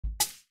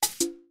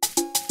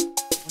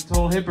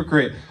total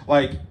hypocrite.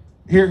 Like,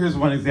 here's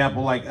one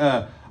example. Like,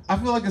 I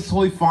feel like it's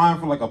totally fine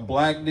for like a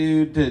black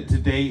dude to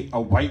date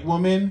a white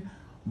woman,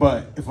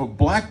 but if a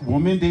black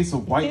woman dates a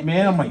white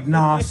man, I'm like,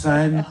 nah,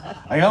 son.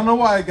 Like, I don't know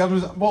why.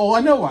 Well,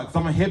 I know why, because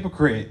I'm a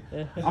hypocrite.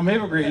 I'm a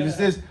hypocrite. It just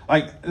is,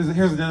 like,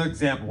 here's another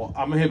example.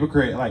 I'm a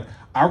hypocrite. Like,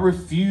 I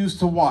refuse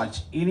to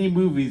watch any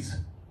movies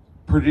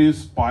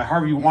produced by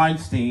Harvey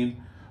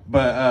Weinstein,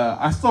 but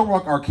I still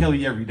rock R.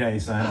 Kelly every day,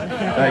 son.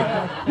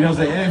 Like, you know what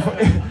I'm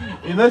saying?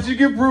 Unless you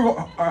can prove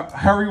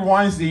Harvey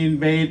Weinstein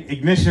made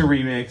Ignition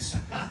Remix,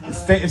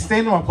 it's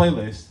staying on my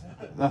playlist.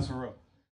 That's for real.